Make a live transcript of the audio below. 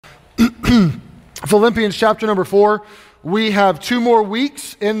Philippians chapter number 4. We have 2 more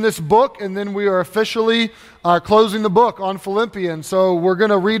weeks in this book, and then we are officially closing the book on Philippians. So we're going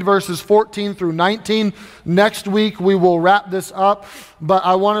to read verses 14 through 19. Next week, we will wrap this up. But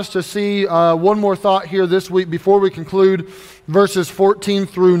I want us to see one more thought here this week before we conclude verses 14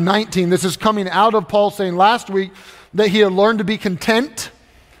 through 19. This is coming out of Paul saying last week that he had learned to be content,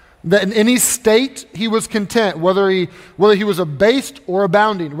 that in any state he was content, whether he was abased or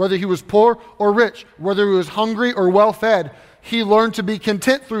abounding, whether he was poor or rich, whether he was hungry or well-fed. He learned to be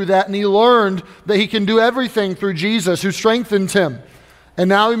content through that, and he learned that he can do everything through Jesus who strengthens him. And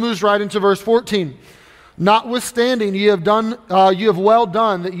now he moves right into verse 14. Notwithstanding, ye have well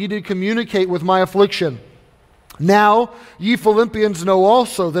done that ye did communicate with my affliction. Now ye Philippians know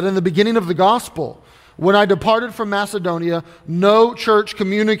also that in the beginning of the gospel, when I departed from Macedonia, no church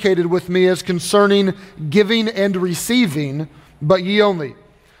communicated with me as concerning giving and receiving, but ye only.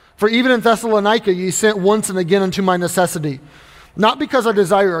 For even in Thessalonica ye sent once and again unto my necessity. Not because I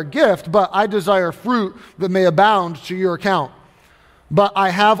desire a gift, but I desire fruit that may abound to your account. But I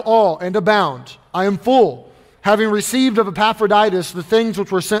have all and abound. I am full, having received of Epaphroditus the things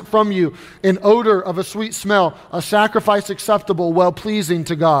which were sent from you, an odor of a sweet smell, a sacrifice acceptable, well-pleasing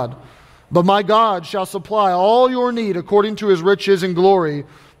to God. But my God shall supply all your need according to his riches and glory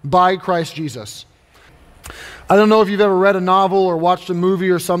by Christ Jesus. I don't know if you've ever read a novel or watched a movie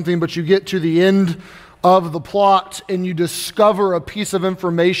or something, but you get to the end of the plot and you discover a piece of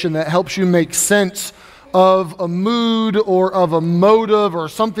information that helps you make sense of a mood or of a motive or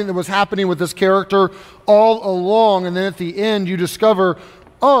something that was happening with this character all along. And then at the end you discover,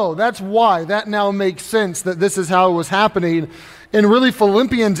 oh, that's why. That now makes sense that this is how it was happening. And really,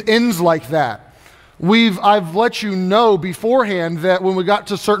 Philippians ends like that. I've let you know beforehand that when we got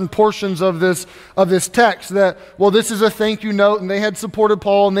to certain portions of this text that, well, this is a thank you note, and they had supported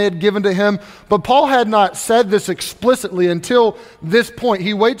Paul and they had given to him. But Paul had not said this explicitly until this point.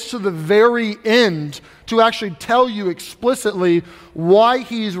 He waits to the very end to actually tell you explicitly why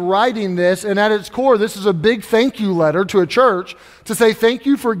he's writing this. And at its core, this is a big thank you letter to a church to say, thank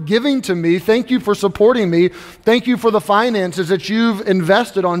you for giving to me. Thank you for supporting me. Thank you for the finances that you've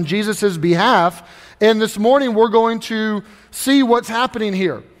invested on Jesus' behalf. And this morning, we're going to see what's happening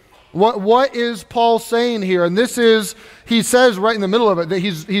here. What is Paul saying here? And this is, he says right in the middle of it, that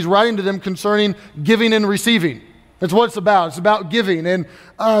he's writing to them concerning giving and receiving. That's what it's about. It's about giving. And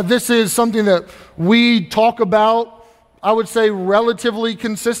this is something that we talk about, I would say, relatively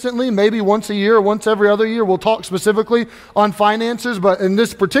consistently. Maybe once a year, once every other year, we'll talk specifically on finances. But in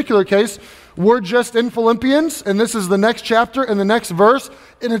this particular case, we're just in Philippians, and this is the next chapter and the next verse,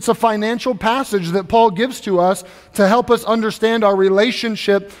 and it's a financial passage that Paul gives to us to help us understand our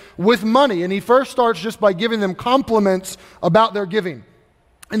relationship with money. And he first starts just by giving them compliments about their giving.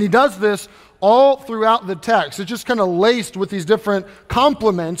 And he does this all throughout the text. It's just kind of laced with these different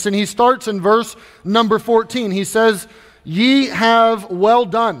compliments. And he starts in verse number 14. He says, ye have well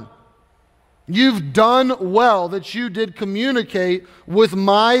done. You've done well that you did communicate with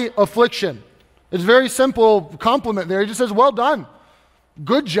my affliction. It's a very simple compliment there. He just says, well done.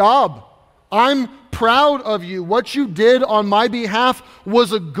 Good job. I'm proud of you. What you did on my behalf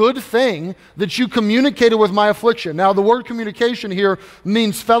was a good thing that you communicated with my affliction. Now, the word communication here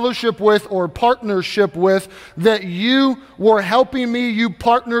means fellowship with or partnership with, that you were helping me, you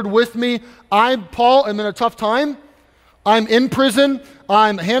partnered with me. Paul, am in a tough time. I'm in prison.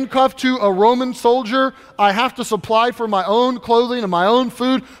 I'm handcuffed to a Roman soldier. I have to supply for my own clothing and my own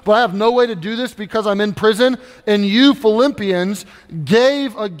food, but I have no way to do this because I'm in prison. And you, Philippians,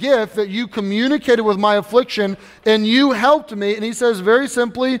 gave a gift that you communicated with my affliction, and you helped me. And he says very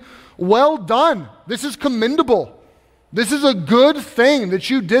simply, well done. This is commendable. This is a good thing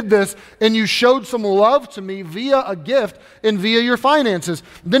that you did this, and you showed some love to me via a gift and via your finances.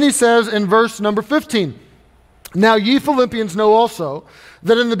 Then he says in verse number 15, now ye Philippians know also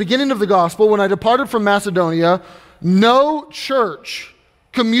that in the beginning of the gospel, when I departed from Macedonia, no church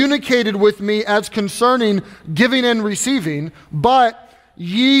communicated with me as concerning giving and receiving, but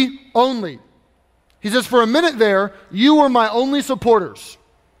ye only. He says, for a minute there, you were my only supporters.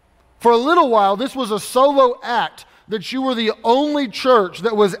 For a little while, this was a solo act that you were the only church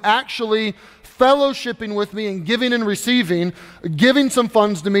that was actually fellowshipping with me and giving and receiving, giving some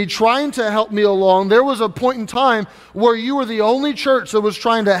funds to me, trying to help me along. There was a point in time where you were the only church that was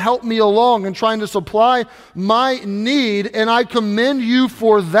trying to help me along and trying to supply my need, and I commend you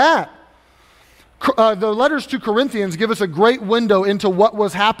for that. The letters to Corinthians give us a great window into what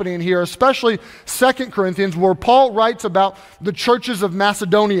was happening here, especially 2 Corinthians, where Paul writes about the churches of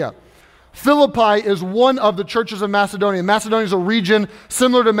Macedonia. Philippi is one of the churches of Macedonia. Macedonia is a region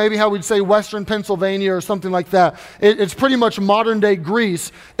similar to maybe how we'd say Western Pennsylvania or something like that. It's pretty much modern-day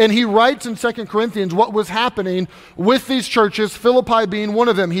Greece. And he writes in 2 Corinthians what was happening with these churches, Philippi being one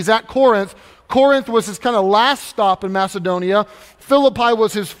of them. He's at Corinth. Corinth was his kind of last stop in Macedonia. Philippi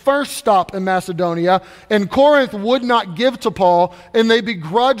was his first stop in Macedonia. And Corinth would not give to Paul, and they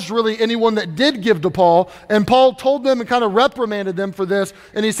begrudged really anyone that did give to Paul. And Paul told them and kind of reprimanded them for this.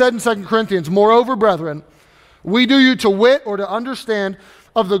 And he said in 2 Corinthians, "Moreover, brethren, we do you to wit or to understand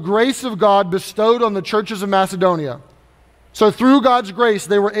of the grace of God bestowed on the churches of Macedonia." So through God's grace,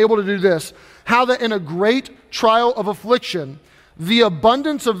 they were able to do this. How that in a great trial of affliction, the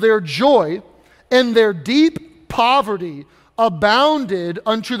abundance of their joy and their deep poverty abounded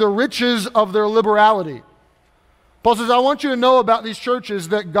unto the riches of their liberality. Paul says, I want you to know about these churches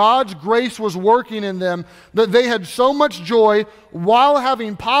that God's grace was working in them, that they had so much joy while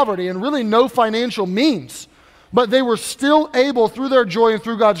having poverty and really no financial means. But they were still able, through their joy and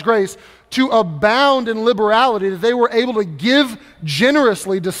through God's grace, to abound in liberality, that they were able to give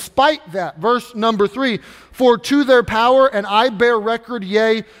generously despite that. Verse number 3, "For to their power, and I bear record,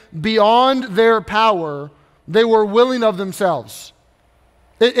 yea, beyond their power, they were willing of themselves."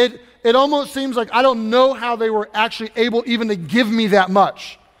 It almost seems like I don't know how they were actually able even to give me that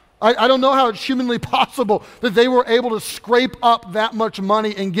much. I don't know how it's humanly possible that they were able to scrape up that much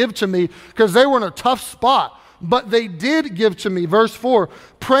money and give to me, because they were in a tough spot. But they did give to me. Verse 4,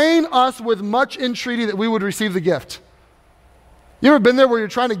 "Praying us with much entreaty that we would receive the gift." You ever been there where you're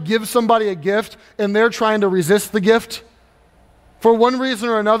trying to give somebody a gift and they're trying to resist the gift? For one reason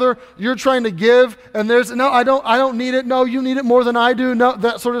or another, you're trying to give and there's, "No, I don't need it. No, you need it more than I do." No,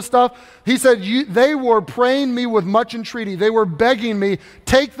 that sort of stuff. He said, they were praying me with much entreaty. They were begging me,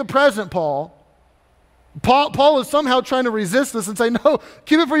 "Take the present, Paul." Paul is somehow trying to resist this and say, "No,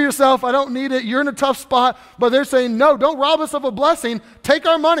 keep it for yourself. I don't need it. You're in a tough spot." But they're saying, "No, don't rob us of a blessing. Take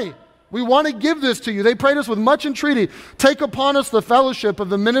our money. We want to give this to you." They prayed us with much entreaty. "Take upon us the fellowship of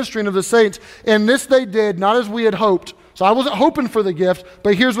the ministering of the saints." And this they did, not as we had hoped. So I wasn't hoping for the gift,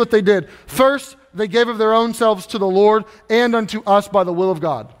 but here's what they did. First, they gave of their own selves to the Lord and unto us by the will of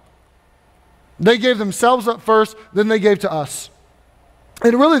God. They gave themselves up first, then they gave to us.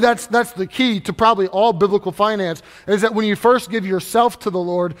 And really that's the key to probably all biblical finance, is that when you first give yourself to the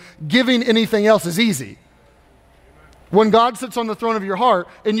Lord, giving anything else is easy. When God sits on the throne of your heart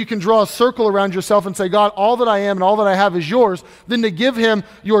and you can draw a circle around yourself and say, "God, all that I am and all that I have is yours," then to give him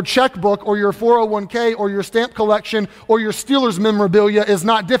your checkbook or your 401k or your stamp collection or your Steelers memorabilia is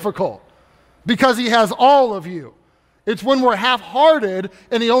not difficult, because he has all of you. It's when we're half-hearted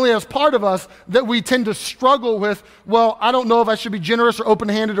and he only has part of us that we tend to struggle with, "Well, I don't know if I should be generous or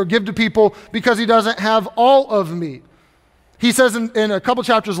open-handed or give to people because he doesn't have all of me." He says in a couple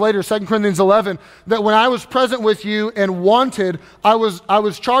chapters later, 2 Corinthians 11, that when I was present with you and wanted, I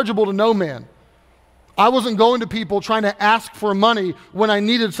was chargeable to no man. I wasn't going to people trying to ask for money when I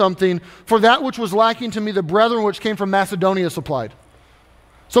needed something. For that which was lacking to me, the brethren which came from Macedonia supplied.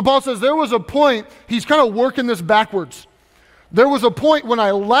 So Paul says there was a point, he's kind of working this backwards. There was a point when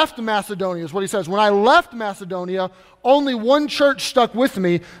I left Macedonia, is what he says. When I left Macedonia, only one church stuck with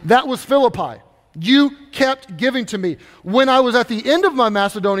me. That was Philippi. You kept giving to me. When I was at the end of my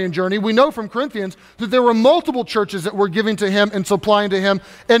Macedonian journey, we know from Corinthians that there were multiple churches that were giving to him and supplying to him.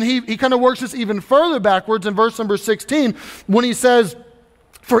 And he kind of works this even further backwards in verse number 16 when he says,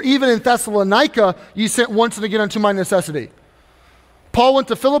 "For even in Thessalonica ye sent once and again unto my necessity." Paul went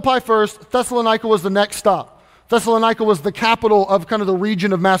to Philippi first. Thessalonica was the next stop. Thessalonica was the capital of kind of the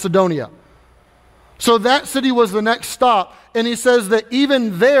region of Macedonia. So that city was the next stop. And he says that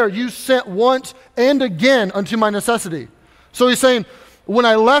even there you sent once and again unto my necessity. So he's saying, when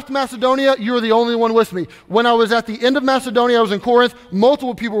I left Macedonia, you were the only one with me. When I was at the end of Macedonia, I was in Corinth,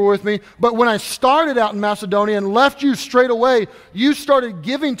 multiple people were with me. But when I started out in Macedonia and left you straight away, you started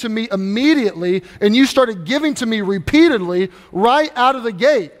giving to me immediately, and you started giving to me repeatedly right out of the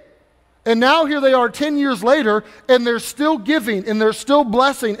gate. And now here they are 10 years later, and they're still giving, and they're still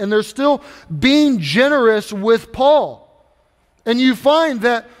blessing, and they're still being generous with Paul. And you find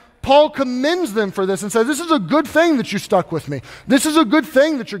that Paul commends them for this and says, this is a good thing that you stuck with me. This is a good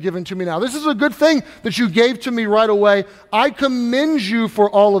thing that you're giving to me now. This is a good thing that you gave to me right away. I commend you for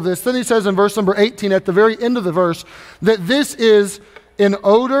all of this. Then he says in verse number 18, at the very end of the verse, that this is an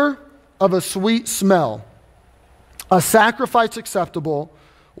odor of a sweet smell, a sacrifice acceptable,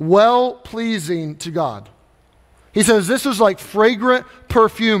 well-pleasing to God. He says this is like fragrant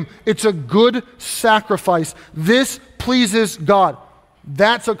perfume. It's a good sacrifice. This pleases God.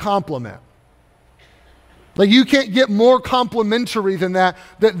 That's a compliment. Like you can't get more complimentary than that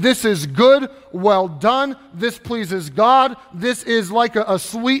this is good, well done, this pleases God, this is like a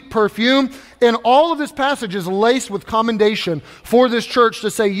sweet perfume. And all of this passage is laced with commendation for this church to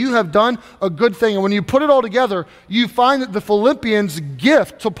say you have done a good thing. And when you put it all together, you find that the Philippians'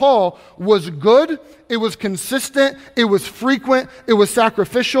 gift to Paul was good, it was consistent, it was frequent, it was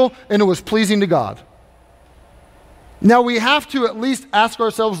sacrificial, and it was pleasing to God. Now we have to at least ask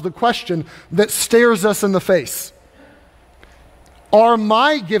ourselves the question that stares us in the face. Are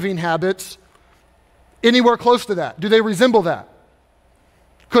my giving habits anywhere close to that? Do they resemble that?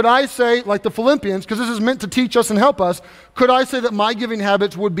 Could I say, like the Philippians, because this is meant to teach us and help us, could I say that my giving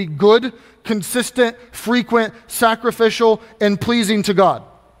habits would be good, consistent, frequent, sacrificial, and pleasing to God?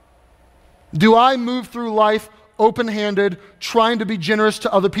 Do I move through life open-handed, trying to be generous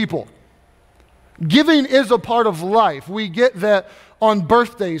to other people? Giving is a part of life. We get that on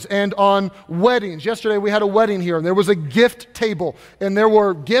birthdays and on weddings. Yesterday we had a wedding here and there was a gift table and there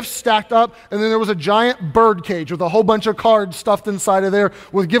were gifts stacked up and then there was a giant bird cage with a whole bunch of cards stuffed inside of there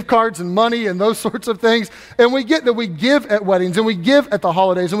with gift cards and money and those sorts of things. And we get that we give at weddings and we give at the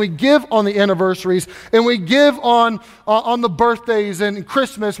holidays and we give on the anniversaries and we give on the birthdays and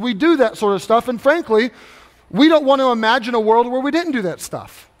Christmas. We do that sort of stuff, and frankly, we don't want to imagine a world where we didn't do that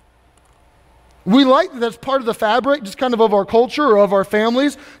stuff. We like that's part of the fabric, just kind of our culture or of our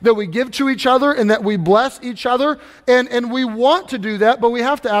families, that we give to each other and that we bless each other. And we want to do that, but we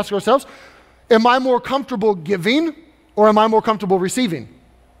have to ask ourselves, am I more comfortable giving or am I more comfortable receiving?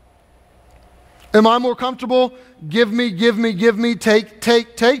 Am I more comfortable give me,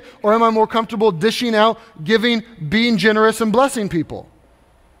 take, or am I more comfortable dishing out, giving, being generous, and blessing people?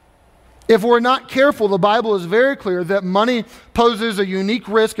 If we're not careful, the Bible is very clear that money poses a unique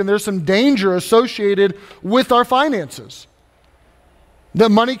risk and there's some danger associated with our finances. That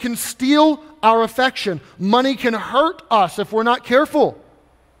money can steal our affection. Money can hurt us if we're not careful.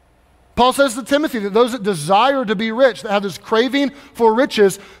 Paul says to Timothy that those that desire to be rich, that have this craving for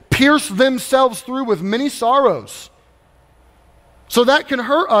riches, pierce themselves through with many sorrows. So that can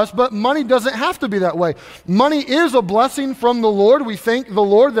hurt us, but money doesn't have to be that way. Money is a blessing from the Lord. We thank the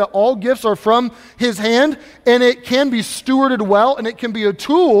Lord that all gifts are from His hand, and it can be stewarded well, and it can be a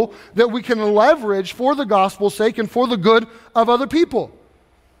tool that we can leverage for the gospel's sake and for the good of other people.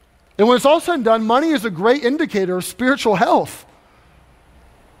 And when it's all said and done, money is a great indicator of spiritual health.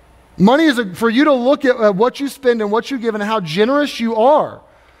 Money is for you to look at what you spend and what you give and how generous you are.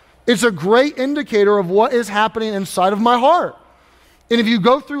 It's a great indicator of what is happening inside of my heart. And if you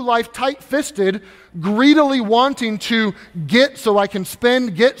go through life tight-fisted, greedily wanting to get so I can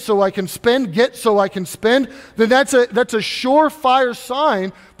spend, get so I can spend, get so I can spend, then that's a surefire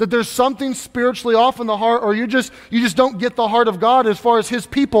sign that there's something spiritually off in the heart, or you just don't get the heart of God as far as His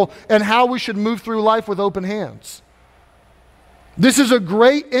people and how we should move through life with open hands. This is a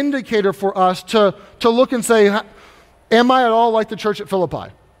great indicator for us to look and say, am I at all like the church at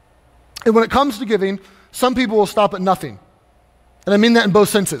Philippi? And when it comes to giving, some people will stop at nothing. And I mean that in both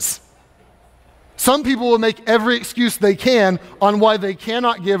senses. Some people will make every excuse they can on why they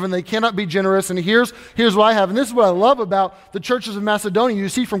cannot give and they cannot be generous. And here's what I have. And this is what I love about the churches of Macedonia. You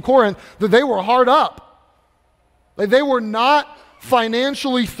see from Corinth that they were hard up. Like they were not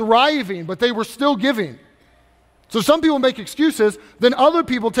financially thriving, but they were still giving. So some people make excuses, then other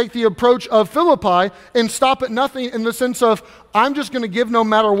people take the approach of Philippi and stop at nothing in the sense of, I'm just going to give no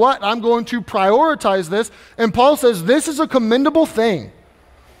matter what. I'm going to prioritize this. And Paul says, this is a commendable thing.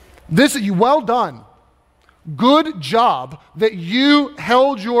 Well done. Good job that you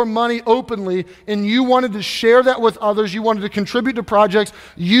held your money openly and you wanted to share that with others. You wanted to contribute to projects.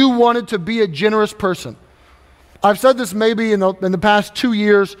 You wanted to be a generous person. I've said this maybe in the past 2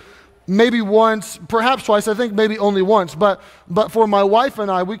 years, maybe once, perhaps twice, I think maybe only once, but for my wife and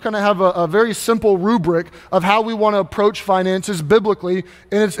I, we kind of have a very simple rubric of how we want to approach finances biblically,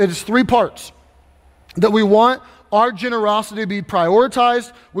 and it's 3 parts. That we want our generosity to be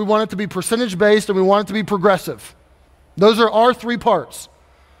prioritized, we want it to be percentage-based, and we want it to be progressive. Those are our 3 parts.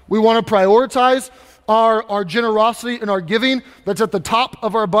 We want to prioritize our generosity and our giving. That's at the top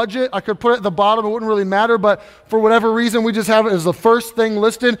of our budget. I could put it at the bottom, it wouldn't really matter, but for whatever reason, we just have it as the first thing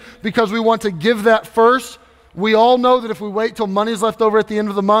listed because we want to give that first. We all know that if we wait till money's left over at the end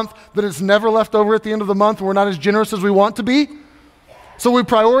of the month, that it's never left over at the end of the month, and we're not as generous as we want to be. So we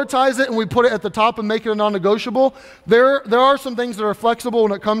prioritize it and we put it at the top and make it a non-negotiable. There are some things that are flexible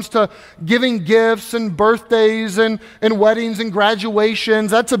when it comes to giving gifts and birthdays and weddings and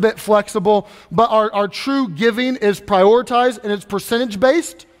graduations. That's a bit flexible. But our true giving is prioritized and it's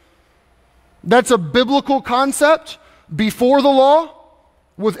percentage-based. That's a biblical concept before the law.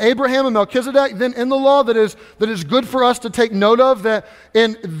 with Abraham and Melchizedek, then in the law that is good for us to take note of, that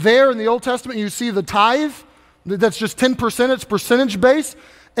in the Old Testament you see the tithe, that's just 10%, it's percentage based,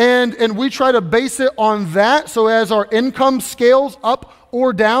 and we try to base it on that, so as our income scales up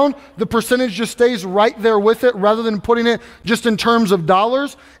or down, the percentage just stays right there with it rather than putting it just in terms of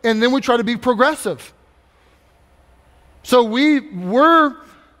dollars, and then we try to be progressive. So we're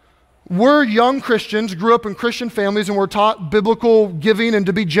young Christians, grew up in Christian families, and we're taught biblical giving and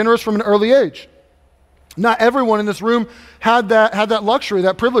to be generous from an early age. Not everyone in this room had that luxury,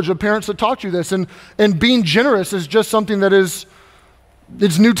 that privilege of parents that taught you this, and being generous is just something that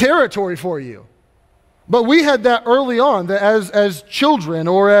it's new territory for you. But we had that early on, that as children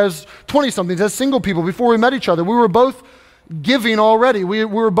or as 20-somethings, as single people, before we met each other, we were both giving already. We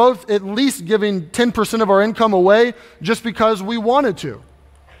were both at least giving 10% of our income away just because we wanted to.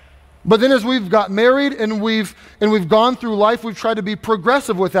 But then as we've got married and we've gone through life, we've tried to be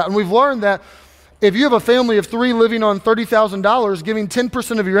progressive with that. And we've learned that if you have a family of 3 living on $30,000, giving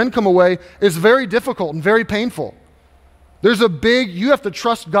 10% of your income away is very difficult and very painful. You have to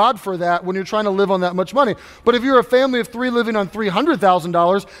trust God for that when you're trying to live on that much money. But if you're a family of 3 living on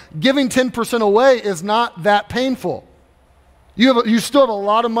 $300,000, giving 10% away is not that painful. You still have a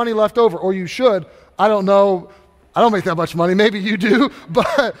lot of money left over, or you should. I don't know. I don't make that much money. Maybe you do,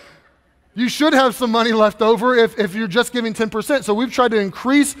 but you should have some money left over if you're just giving 10%. So we've tried to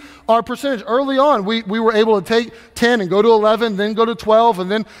increase our percentage. Early on, we were able to take 10 and go to 11, then go to 12,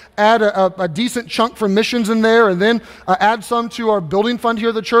 and then add a decent chunk for missions in there, and then add some to our building fund here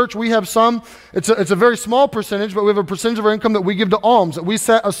at the church. We have some, it's a very small percentage, but we have a percentage of our income that we give to alms, that we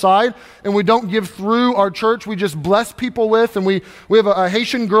set aside, and we don't give through our church. We just bless people with, and we have a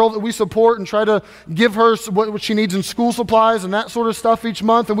Haitian girl that we support and try to give her what she needs in school supplies and that sort of stuff each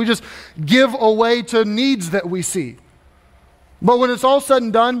month, and we just give away to needs that we see. But when it's all said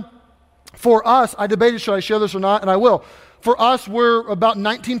and done, for us, I debated, should I share this or not, and I will. For us, we're about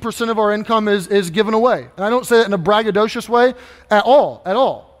 19% of our income is given away. And I don't say that in a braggadocious way at all.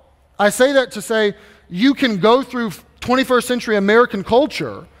 I say that to say you can go through 21st century American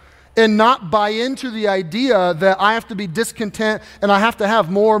culture and not buy into the idea that I have to be discontent and I have to have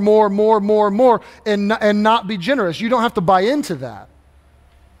more, and not be generous. You don't have to buy into that.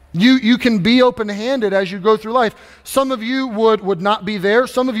 You can be open-handed as you go through life. Some of you would not be there.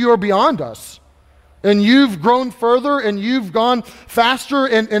 Some of you are beyond us. And you've grown further and you've gone faster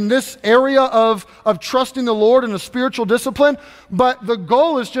in this area of trusting the Lord and a spiritual discipline. But the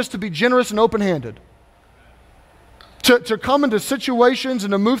goal is just to be generous and open-handed. To come into situations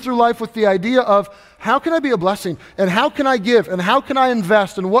and to move through life with the idea of how can I be a blessing, and how can I give, and how can I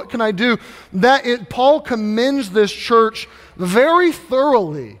invest, and what can I do? Paul commends this church very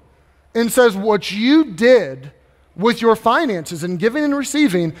thoroughly and says what you did with your finances and giving and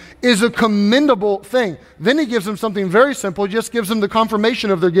receiving is a commendable thing. Then he gives them something very simple. He just gives them the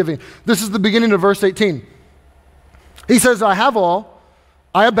confirmation of their giving. This is the beginning of verse 18. He says, I have all,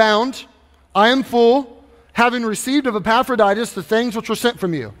 I abound, I am full, having received of Epaphroditus the things which were sent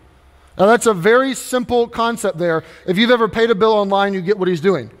from you. Now that's a very simple concept there. If you've ever paid a bill online, you get what he's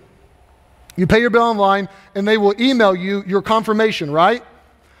doing. You pay your bill online and they will email you your confirmation, right?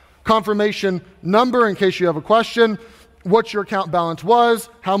 Confirmation number in case you have a question, what your account balance was,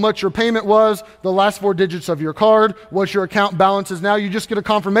 how much your payment was, the last 4 digits of your card, what your account balance is now. You just get a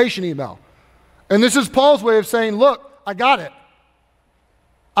confirmation email. And this is Paul's way of saying, look, I got it.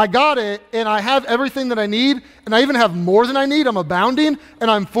 I got it, and I have everything that I need, and I even have more than I need. I'm abounding,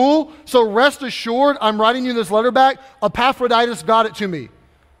 and I'm full. So rest assured, I'm writing you this letter back. Epaphroditus got it to me.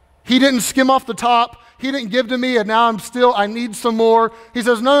 He didn't skim off the top. He didn't give to me, and now I need some more. He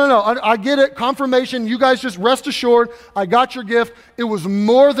says, no, I get it, confirmation. You guys just rest assured, I got your gift. It was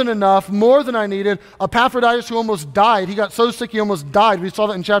more than enough, more than I needed. Epaphroditus, who almost died, he got so sick he almost died. We saw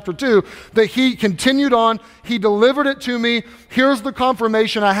that in chapter 2, that he continued on. He delivered it to me. Here's the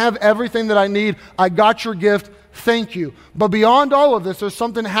confirmation. I have everything that I need. I got your gift. Thank you. But beyond all of this, there's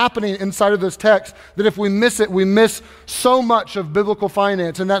something happening inside of this text that if we miss it, we miss so much of biblical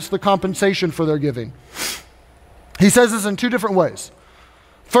finance, and that's the compensation for their giving. He says this in 2 different ways.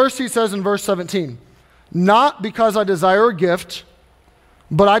 First, he says in verse 17, not because I desire a gift,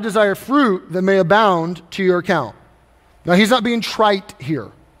 but I desire fruit that may abound to your account. Now, he's not being trite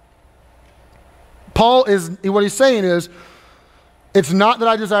here. What he's saying is, it's not that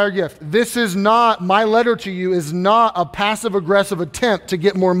I desire a gift. This is not, my letter to you is not a passive-aggressive attempt to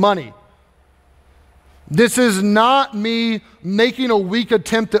get more money. This is not me making a weak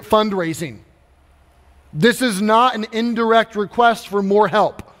attempt at fundraising. This is not an indirect request for more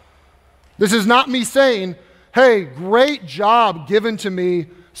help. This is not me saying, hey, great job given to me,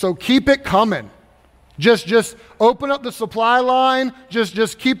 so keep it coming. Just open up the supply line,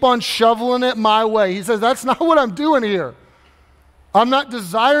 just keep on shoveling it my way. He says, that's not what I'm doing here. I'm not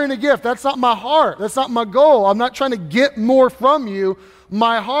desiring a gift. That's not my heart. That's not my goal. I'm not trying to get more from you.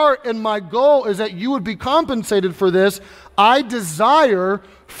 My heart and my goal is that you would be compensated for this. I desire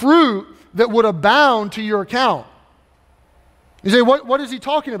fruit that would abound to your account. You say, what is he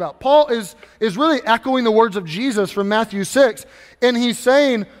talking about? Paul is really echoing the words of Jesus from Matthew 6, and he's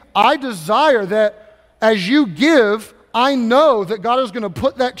saying, I desire that as you give, I know that God is going to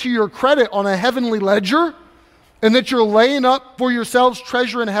put that to your credit on a heavenly ledger, and that you're laying up for yourselves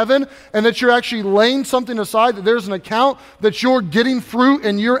treasure in heaven, and that you're actually laying something aside, that there's an account, that you're getting fruit,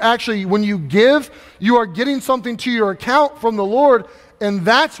 and you're actually, when you give, you are getting something to your account from the Lord, and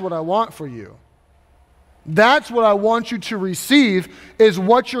that's what I want for you. That's what I want you to receive, is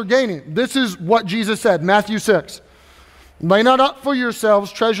what you're gaining. This is what Jesus said, Matthew 6. Lay not up for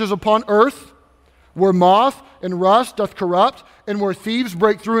yourselves treasures upon earth, where moth and rust doth corrupt, and where thieves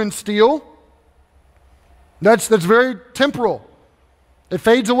break through and steal. That's very temporal. It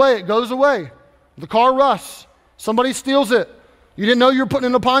fades away, it goes away. The car rusts, somebody steals it. You didn't know you were putting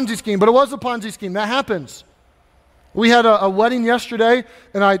in a Ponzi scheme, but it was a Ponzi scheme. That happens. We had a wedding yesterday,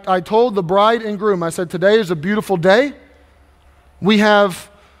 and I told the bride and groom, I said, today is a beautiful day. We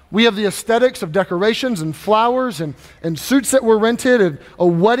have the aesthetics of decorations and flowers and suits that were rented and a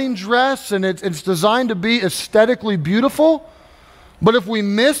wedding dress, and it's designed to be aesthetically beautiful. But if we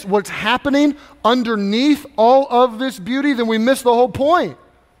miss what's happening underneath all of this beauty, then we miss the whole point.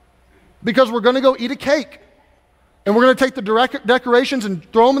 Because we're going to go eat a cake, and we're going to take the decorations and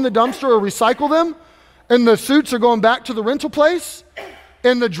throw them in the dumpster or recycle them, and the suits are going back to the rental place,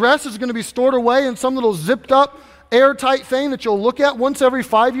 and the dress is going to be stored away in some little zipped up, airtight thing that you'll look at once every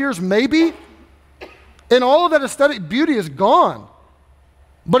 5 years, maybe. And all of that aesthetic beauty is gone.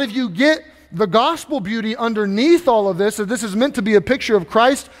 But if you get the gospel beauty underneath all of this, that this is meant to be a picture of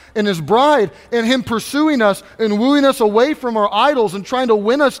Christ and his bride, and him pursuing us and wooing us away from our idols and trying to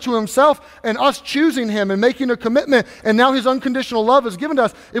win us to himself, and us choosing him and making a commitment, and now his unconditional love is given to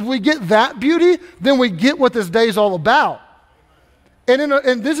us. If we get that beauty, then we get what this day is all about.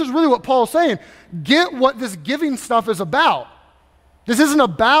 And this is really what Paul's saying. Get what this giving stuff is about. This isn't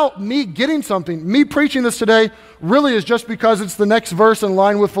about me getting something. Me preaching this today really is just because it's the next verse in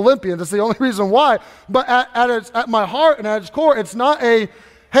line with Philippians. That's the only reason why. But at my heart and at its core, it's not a,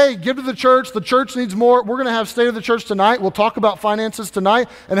 hey, give to the church needs more. We're going to have State of the Church tonight. We'll talk about finances tonight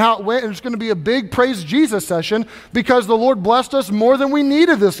and how it went. And it's going to be a big Praise Jesus session because the Lord blessed us more than we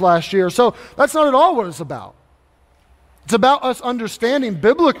needed this last year. So that's not at all what it's about. It's about us understanding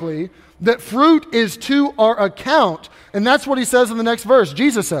biblically that fruit is to our account. And that's what he says in the next verse.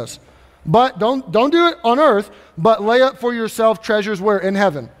 Jesus says, but don't do it on earth, but lay up for yourself treasures where? In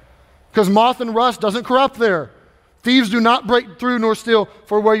heaven. Because moth and rust doesn't corrupt there. Thieves do not break through nor steal,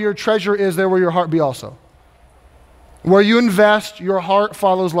 for where your treasure is, there will your heart be also. Where you invest, your heart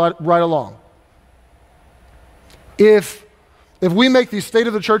follows right along. If we make the State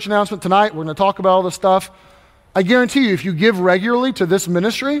of the Church announcement tonight, we're going to talk about all this stuff. I guarantee you, if you give regularly to this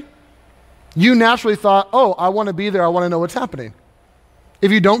ministry, you naturally thought, oh, I want to be there. I want to know what's happening.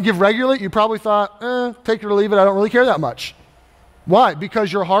 If you don't give regularly, you probably thought, take it or leave it. I don't really care that much. Why?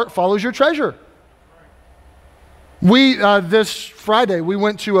 Because your heart follows your treasure. This Friday, we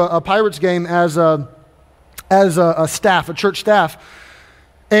went to a Pirates game as a staff, a church staff.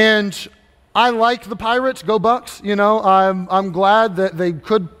 And I like the Pirates. Go Bucks. You know, I'm glad that they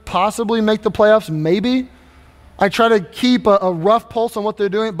could possibly make the playoffs, maybe. I try to keep a rough pulse on what they're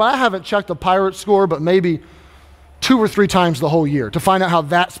doing, but I haven't checked the Pirates score but maybe 2 or 3 times the whole year to find out how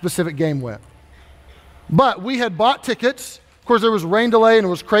that specific game went. But we had bought tickets. Of course, there was rain delay and it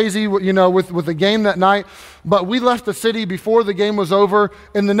was crazy, you know, with the game that night. But we left the city before the game was over.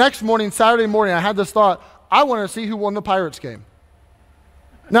 And the next morning, Saturday morning, I had this thought, I want to see who won the Pirates game.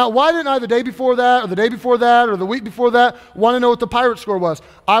 Now, why didn't I the day before that or the day before that or the week before that want to know what the Pirates score was?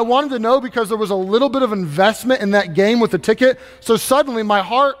 I wanted to know because there was a little bit of investment in that game with the ticket. So suddenly my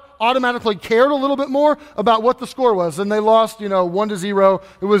heart automatically cared a little bit more about what the score was. And they lost, 1-0.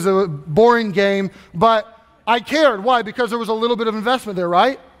 It was a boring game, but I cared. Why? Because there was a little bit of investment there,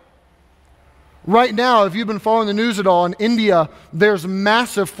 right? Right now, if you've been following the news at all, in India, there's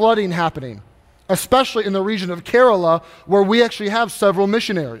massive flooding happening, especially in the region of Kerala, where we actually have several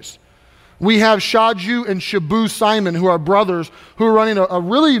missionaries. We have Shaju and Shabu Simon, who are brothers, who are running a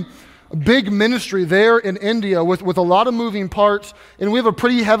really big ministry there in India with a lot of moving parts, and we have a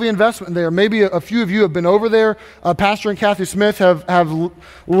pretty heavy investment there. Maybe a few of you have been over there. Pastor and Kathy Smith have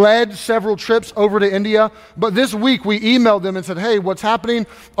led several trips over to India, but this week we emailed them and said, hey, what's happening?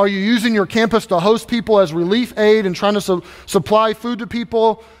 Are you using your campus to host people as relief aid and trying to supply food to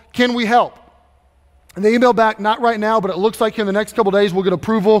people? Can we help? And they emailed back, not right now, but it looks like in the next couple days we'll get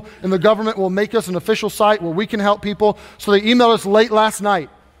approval and the government will make us an official site where we can help people. So they emailed us late last night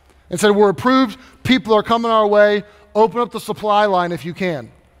and said, we're approved, people are coming our way, open up the supply line if you can.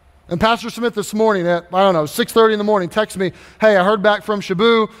 And Pastor Smith this morning at, 6:30 in the morning, texted me, hey, I heard back from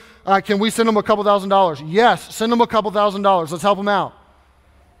Shabu, can we send them a couple $1,000s? Yes, send them a couple $1,000s, let's help them out.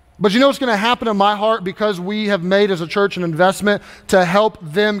 But you know what's going to happen in my heart because we have made as a church an investment to help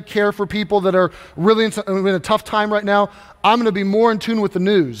them care for people that are really in a tough time right now? I'm going to be more in tune with the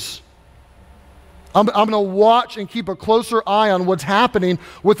news. I'm going to watch and keep a closer eye on what's happening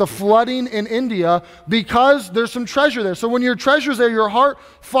with the flooding in India because there's some treasure there. So when your treasure's there, your heart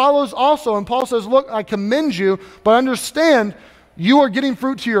follows also. And Paul says, look, I commend you, but understand you are getting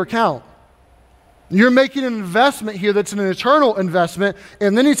fruit to your account. You're making an investment here that's an eternal investment.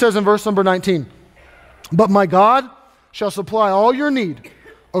 And then he says in verse number 19, but my God shall supply all your need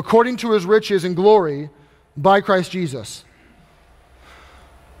according to his riches and glory by Christ Jesus.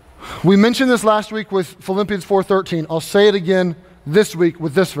 We mentioned this last week with Philippians 4:13. I'll say it again this week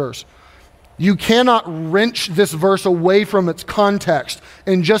with this verse. You cannot wrench this verse away from its context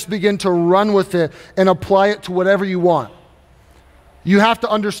and just begin to run with it and apply it to whatever you want. You have to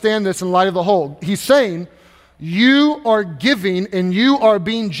understand this in light of the whole. He's saying, you are giving and you are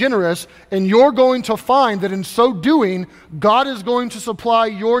being generous, and you're going to find that in so doing, God is going to supply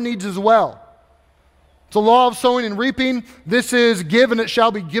your needs as well. It's a law of sowing and reaping. This is give and it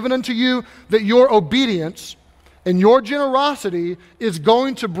shall be given unto you, that your obedience and your generosity is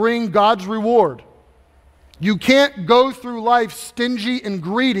going to bring God's reward. You can't go through life stingy and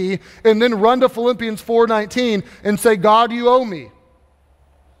greedy and then run to Philippians 4:19 and say, God, you owe me.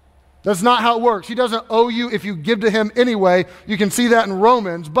 That's not how it works. He doesn't owe you if you give to him anyway. You can see that in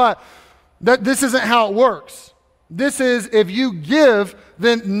Romans, but this isn't how it works. This is if you give,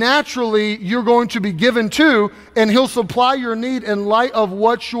 then naturally you're going to be given to, and he'll supply your need in light of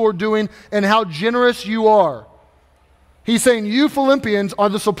what you're doing and how generous you are. He's saying you Philippians are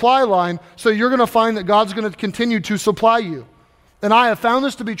the supply line, so you're going to find that God's going to continue to supply you. And I have found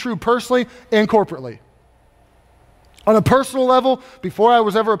this to be true personally and corporately. On a personal level, before I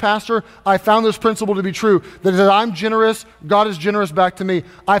was ever a pastor, I found this principle to be true, that as I'm generous, God is generous back to me.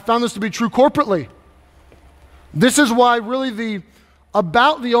 I found this to be true corporately. This is why really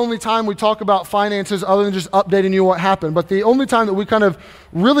about the only time we talk about finances other than just updating you what happened, but the only time that we kind of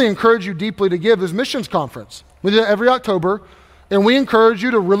really encourage you deeply to give is missions conference. We do it every October, and we encourage you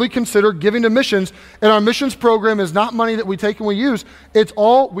to really consider giving to missions, and our missions program is not money that we take and we use. It's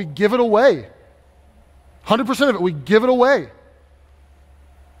all, we give it away. 100% of it, we give it away.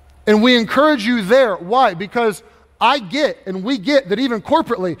 And we encourage you there. Why? Because I get, and we get that even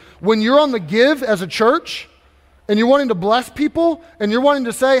corporately, when you're on the give as a church, and you're wanting to bless people, and you're wanting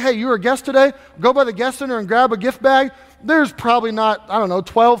to say, hey, you're a guest today, go by the guest center and grab a gift bag. There's probably not, $12,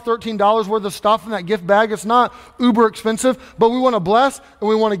 $13 worth of stuff in that gift bag. It's not uber expensive, but we want to bless, and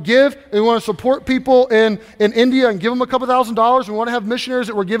we want to give, and we want to support people in India and give them a couple $1,000s. We want to have missionaries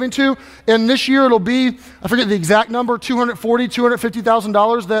that we're giving to. And this year it'll be, I forget the exact number, $240,000,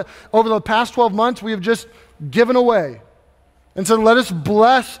 $250,000 that over the past 12 months we have just given away. And so let us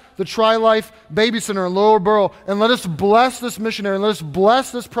bless the Tri-Life Baby Center in Lower Borough, and let us bless this missionary, and let us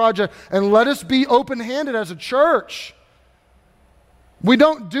bless this project, and let us be open-handed as a church. We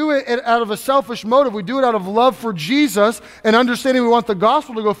don't do it out of a selfish motive. We do it out of love for Jesus and understanding we want the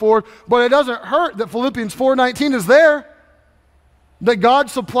gospel to go forward, but it doesn't hurt that Philippians 4:19 is there, that God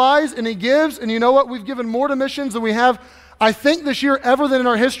supplies and he gives, and you know what? We've given more to missions than we have, I think this year ever than in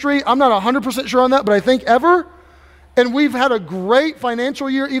our history. I'm not 100% sure on that, but I think ever. And we've had a great financial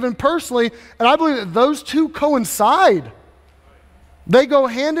year, even personally, and I believe that those two coincide. They go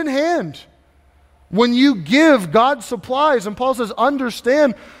hand in hand. When you give, God supplies, and Paul says,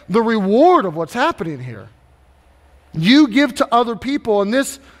 understand the reward of what's happening here. You give to other people, and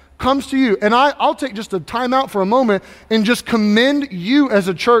this comes to you. And I'll take just a time out for a moment and just commend you as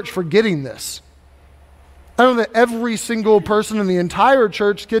a church for getting this. I don't know that every single person in the entire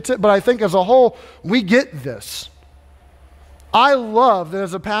church gets it, but I think as a whole, we get this. I love that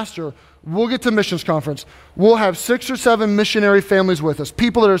as a pastor, we'll get to missions conference. We'll have 6 or 7 missionary families with us,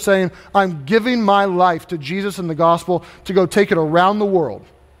 people that are saying, I'm giving my life to Jesus and the gospel to go take it around the world.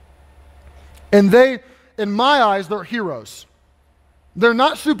 And they, in my eyes, they're heroes. They're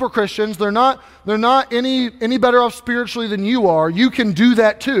not super Christians. They're not any better off spiritually than you are. You can do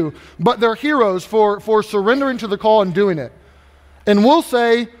that too. But they're heroes for surrendering to the call and doing it. And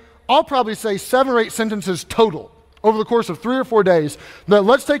I'll probably say 7 or 8 sentences total over the course of 3 or 4 days that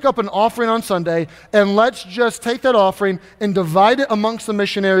let's take up an offering on Sunday and let's just take that offering and divide it amongst the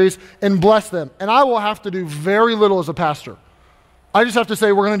missionaries and bless them. And I will have to do very little as a pastor. I just have to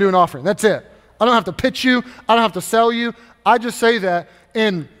say we're going to do an offering. That's it. I don't have to pitch you. I don't have to sell you. I just say that,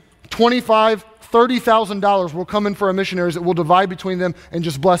 and $25,000, $30,000 will come in for our missionaries that we'll divide between them and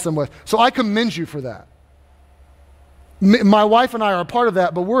just bless them with. So I commend you for that. My wife and I are a part of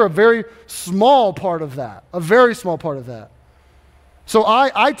that, but we're a very small part of that, a very small part of that. So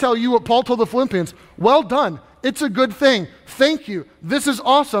I tell you what Paul told the Philippians, well done. It's a good thing. Thank you. This is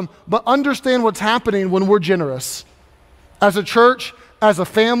awesome, but understand what's happening when we're generous. As a church, as a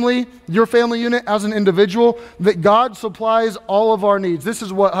family, your family unit, as an individual, that God supplies all of our needs. This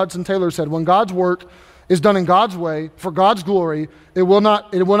is what Hudson Taylor said. When God's work is done in God's way, for God's glory, it will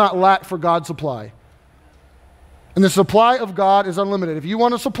not lack for God's supply. And the supply of God is unlimited. If you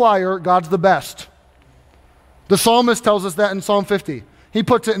want a supplier, God's the best. The psalmist tells us that in Psalm 50. He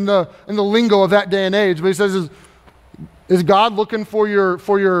puts it in the lingo of that day and age, but he says, is God looking for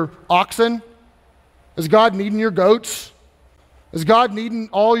your oxen? Is God needing your goats? Is God needing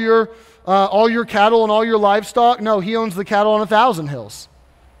all your cattle and all your livestock? No, he owns the cattle on 1,000 hills.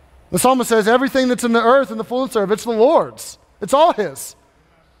 The psalmist says everything that's in the earth and the fullness thereof, it's the Lord's. It's all his.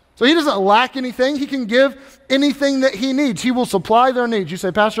 So he doesn't lack anything. He can give anything that he needs. He will supply their needs. You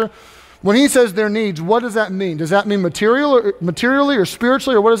say, Pastor, when he says their needs, what does that mean? Does that mean materially or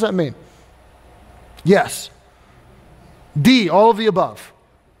spiritually, or what does that mean? Yes. D, all of the above.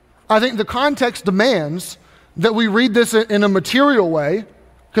 I think the context demands that we read this in a material way,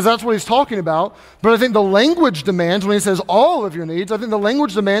 because that's what he's talking about. But I think the language demands, when he says all of your needs, I think the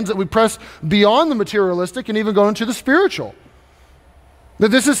language demands that we press beyond the materialistic and even go into the spiritual. That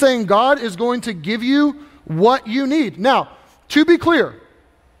this is saying God is going to give you what you need. Now, to be clear,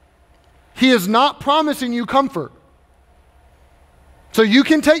 he is not promising you comfort. So you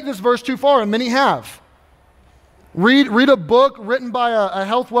can take this verse too far, and many have. Read a book written by a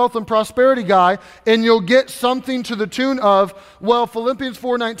health, wealth, and prosperity guy, and you'll get something to the tune of, well, Philippians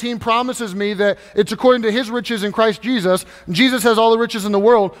 4:19 promises me that it's according to his riches in Christ Jesus. Jesus has all the riches in the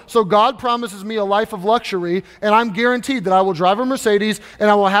world, so God promises me a life of luxury, and I'm guaranteed that I will drive a Mercedes, and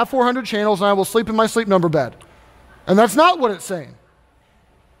I will have 400 channels, and I will sleep in my sleep number bed. And that's not what it's saying.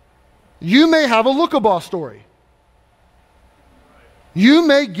 You may have a look-a-boss story. You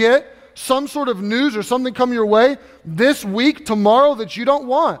may get some sort of news or something come your way this week, tomorrow, that you don't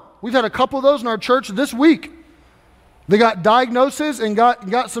want. We've had a couple of those in our church this week. They got diagnoses and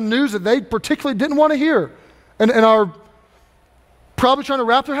got some news that they particularly didn't want to hear and are probably trying to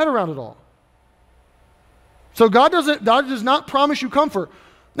wrap their head around it all. So God does not promise you comfort.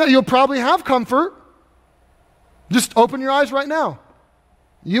 Now, you'll probably have comfort. Just open your eyes right now.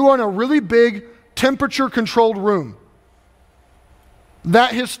 You are in a really big temperature-controlled room.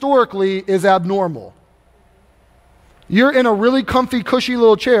 That historically is abnormal. You're in a really comfy, cushy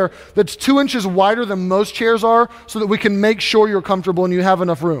little chair that's 2 inches wider than most chairs are so that we can make sure you're comfortable and you have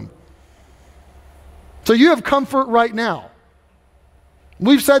enough room. So you have comfort right now.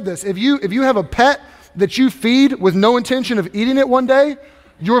 We've said this. If you have a pet that you feed with no intention of eating it one day,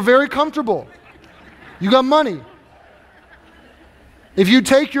 you're very comfortable. You got money. If you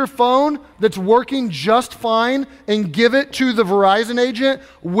take your phone that's working just fine and give it to the Verizon agent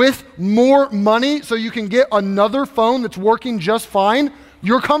with more money so you can get another phone that's working just fine,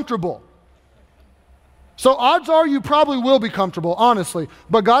 you're comfortable. So odds are you probably will be comfortable, honestly,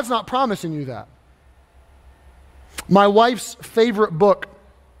 but God's not promising you that. My wife's favorite book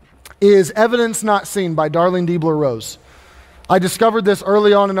is Evidence Not Seen by Darlene Deibler Rose. I discovered this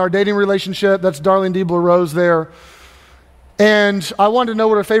early on in our dating relationship. That's Darlene Deibler Rose there. And I wanted to know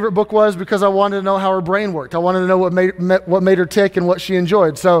what her favorite book was because I wanted to know how her brain worked. I wanted to know what made her tick and what she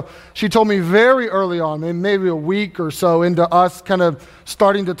enjoyed. So she told me very early on, maybe a week or so into us kind of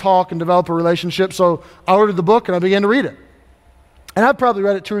starting to talk and develop a relationship. So I ordered the book and I began to read it. And I've probably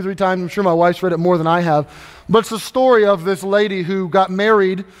read it 2 or 3 times. I'm sure my wife's read it more than I have. But it's the story of this lady who got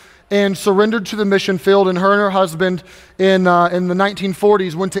married and surrendered to the mission field. And her husband in the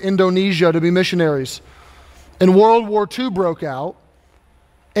 1940s went to Indonesia to be missionaries. And World War II broke out,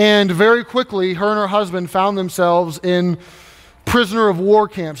 and very quickly, her and her husband found themselves in prisoner of war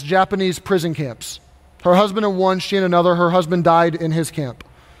camps, Japanese prison camps. Her husband in one, she in another. Her husband died in his camp.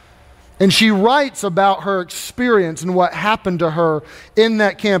 And she writes about her experience and what happened to her in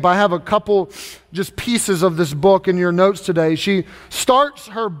that camp. I have a couple just pieces of this book in your notes today. She starts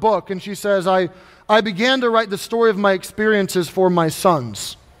her book and she says, I began to write the story of my experiences for my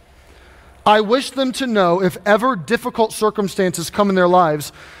sons. I wish them to know, if ever difficult circumstances come in their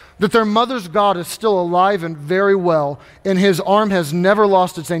lives, that their mother's God is still alive and very well, and his arm has never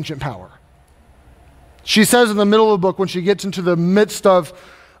lost its ancient power. She says in the middle of the book, when she gets into the midst of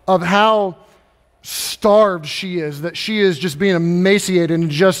how starved she is, that she is just being emaciated and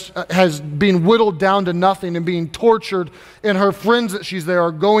just has been whittled down to nothing and being tortured, and her friends that she's there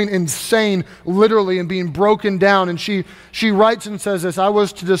are going insane literally and being broken down. And she writes and says this, I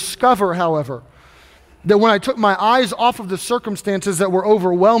was to discover, however, that when I took my eyes off of the circumstances that were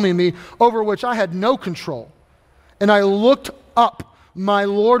overwhelming me, over which I had no control, and I looked up, my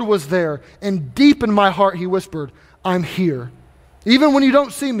Lord was there, and deep in my heart he whispered, I'm here. Even when you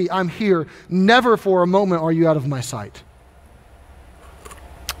don't see me, I'm here. Never for a moment are you out of my sight.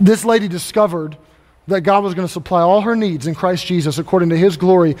 This lady discovered that God was going to supply all her needs in Christ Jesus according to his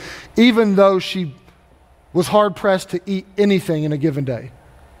glory, even though she was hard-pressed to eat anything in a given day.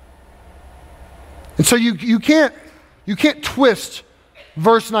 And so you can't twist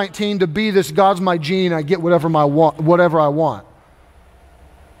verse 19 to be this God's my genie and I get whatever I want.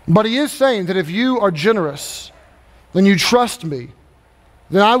 But he is saying that if you are generous, then you trust me,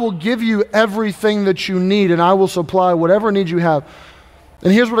 then I will give you everything that you need and I will supply whatever needs you have.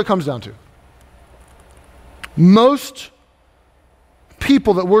 And here's what it comes down to. Most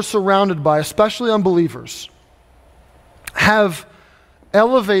people that we're surrounded by, especially unbelievers, have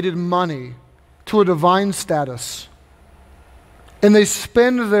elevated money to a divine status. And they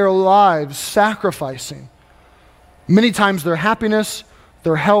spend their lives sacrificing many times their happiness,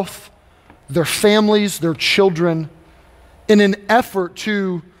 their health, their families, their children, in an effort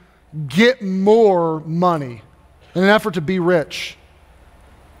to get more money, in an effort to be rich.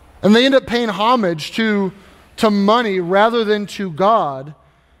 And they end up paying homage to money rather than to God,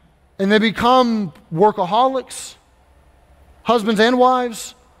 and they become workaholics, husbands and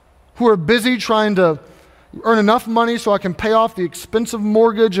wives, who are busy trying to earn enough money so I can pay off the expensive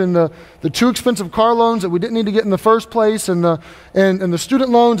mortgage and the too expensive car loans that we didn't need to get in the first place, and the student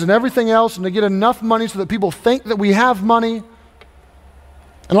loans and everything else, and to get enough money so that people think that we have money.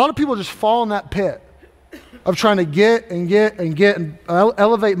 And a lot of people just fall in that pit of trying to get and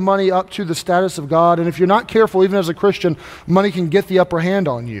elevate money up to the status of God. And if you're not careful, even as a Christian, money can get the upper hand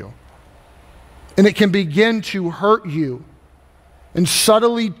on you. And it can begin to hurt you and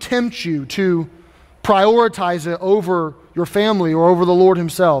subtly tempt you to prioritize it over your family or over the Lord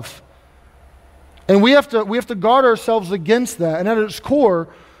himself. And we have to guard ourselves against that. And at its core,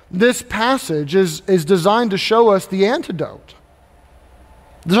 this passage is designed to show us the antidote.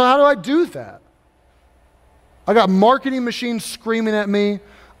 So how do I do that? I got marketing machines screaming at me.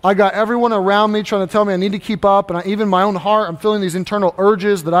 I got everyone around me trying to tell me I need to keep up. And even my own heart, I'm feeling these internal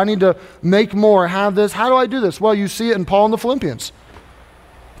urges that I need to make more, have this. How do I do this? Well, you see it in Paul and the Philippians.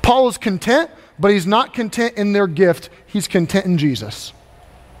 Paul is content, but he's not content in their gift. He's content in Jesus.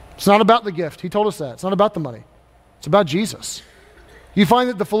 It's not about the gift. He told us that. It's not about the money. It's about Jesus. You find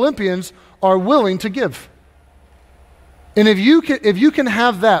that the Philippians are willing to give. And if you can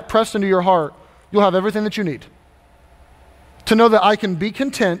have that pressed into your heart, you'll have everything that you need. To know that I can be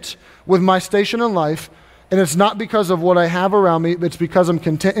content with my station in life, and it's not because of what I have around me, it's because I'm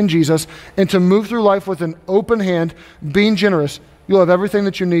content in Jesus, and to move through life with an open hand, being generous, you'll have everything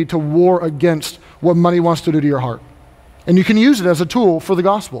that you need to war against what money wants to do to your heart. And you can use it as a tool for the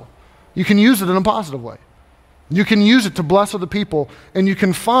gospel. You can use it in a positive way. You can use it to bless other people, and you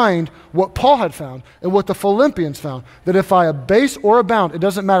can find what Paul had found and what the Philippians found, that if I abase or abound, it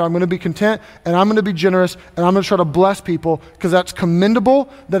doesn't matter. I'm going to be content, and I'm going to be generous, and I'm going to try to bless people, because that's commendable,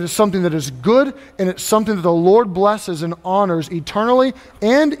 that is something that is good, and it's something that the Lord blesses and honors eternally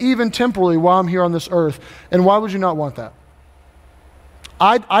and even temporally while I'm here on this earth. And why would you not want that?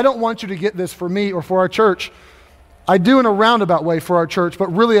 I don't want you to get this for me or for our church. I do in a roundabout way for our church,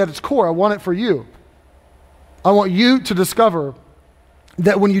 but really at its core, I want it for you. I want you to discover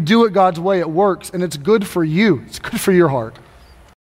that when you do it God's way, it works, and it's good for you. It's good for your heart.